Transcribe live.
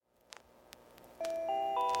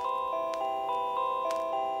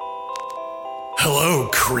Hello,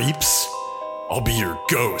 creeps. I'll be your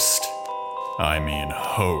ghost. I mean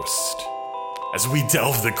host. As we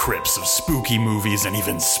delve the crypts of spooky movies and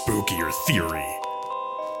even spookier theory.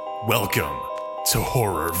 Welcome to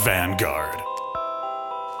Horror Vanguard.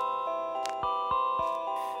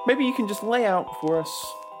 Maybe you can just lay out for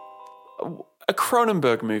us a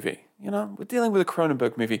Cronenberg movie. You know, we're dealing with a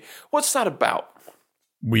Cronenberg movie. What's that about?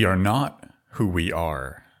 We are not who we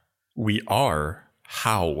are. We are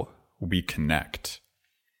how we connect.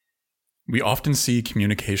 We often see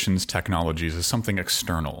communications technologies as something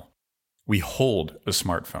external. We hold a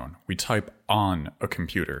smartphone. We type on a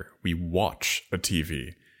computer. We watch a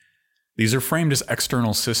TV. These are framed as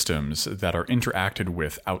external systems that are interacted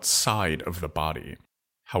with outside of the body.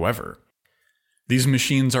 However, these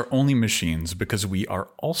machines are only machines because we are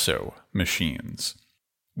also machines.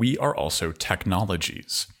 We are also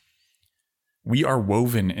technologies. We are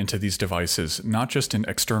woven into these devices not just in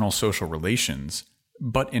external social relations,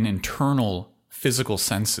 but in internal physical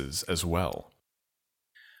senses as well.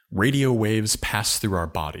 Radio waves pass through our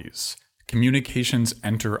bodies. Communications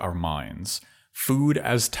enter our minds. Food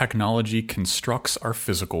as technology constructs our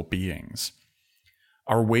physical beings.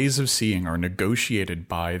 Our ways of seeing are negotiated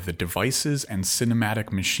by the devices and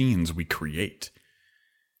cinematic machines we create.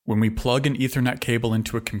 When we plug an Ethernet cable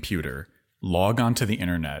into a computer, log onto the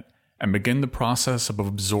internet, and begin the process of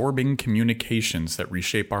absorbing communications that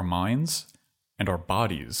reshape our minds and our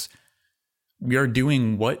bodies, we are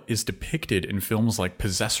doing what is depicted in films like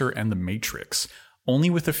Possessor and The Matrix, only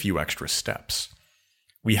with a few extra steps.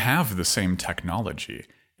 We have the same technology,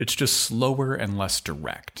 it's just slower and less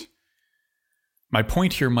direct. My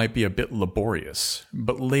point here might be a bit laborious,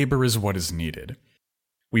 but labor is what is needed.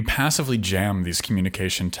 We passively jam these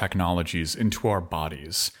communication technologies into our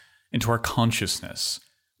bodies, into our consciousness,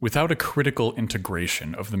 without a critical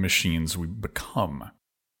integration of the machines we become.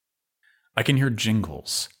 I can hear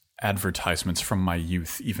jingles, advertisements from my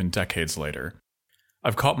youth even decades later.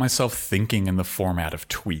 I've caught myself thinking in the format of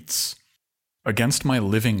tweets. Against my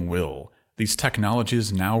living will, these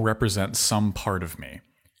technologies now represent some part of me.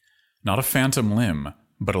 Not a phantom limb,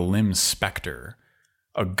 but a limb specter.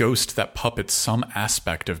 A ghost that puppets some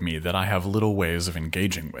aspect of me that I have little ways of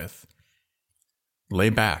engaging with. Lay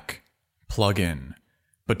back, plug in,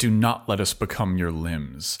 but do not let us become your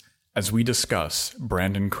limbs, as we discuss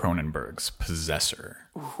Brandon Cronenberg's Possessor.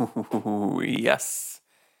 Ooh, yes.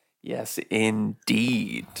 Yes,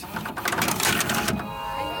 indeed.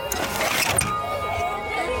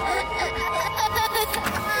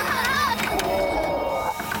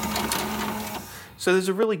 So there's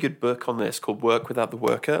a really good book on this called Work Without the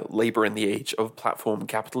Worker, Labor in the Age of Platform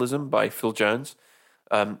Capitalism by Phil Jones,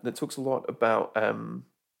 that talks a lot about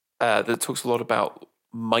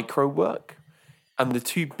micro work. And the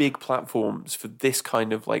two big platforms for this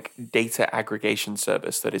kind of like data aggregation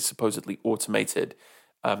service that is supposedly automated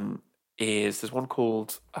there's one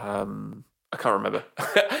called I can't remember.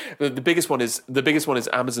 the biggest one is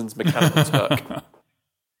Amazon's Mechanical Turk,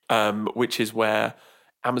 which is where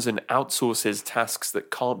Amazon outsources tasks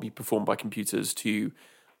that can't be performed by computers to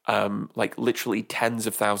like literally tens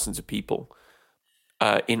of thousands of people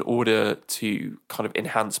in order to kind of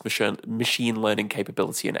enhance machine learning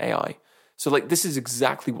capability in AI. So like this is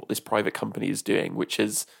exactly what this private company is doing, which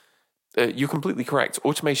is, you're completely correct.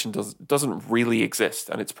 Automation doesn't really exist,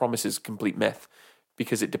 and its promise is a complete myth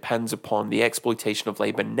because it depends upon the exploitation of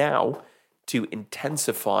labor now to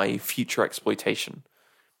intensify future exploitation.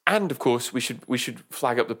 And of course, we should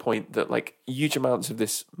flag up the point that like huge amounts of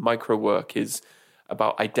this micro work is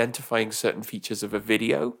about identifying certain features of a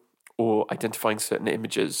video or identifying certain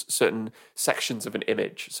images, certain sections of an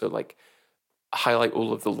image. So like highlight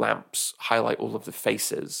all of the lamps, highlight all of the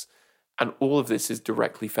faces. And all of this is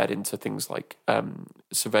directly fed into things like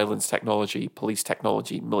surveillance technology, police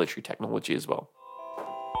technology, military technology as well.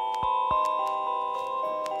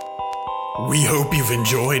 We hope you've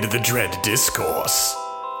enjoyed the Dread Discourse.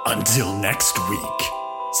 Until next week,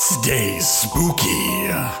 stay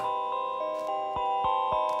spooky.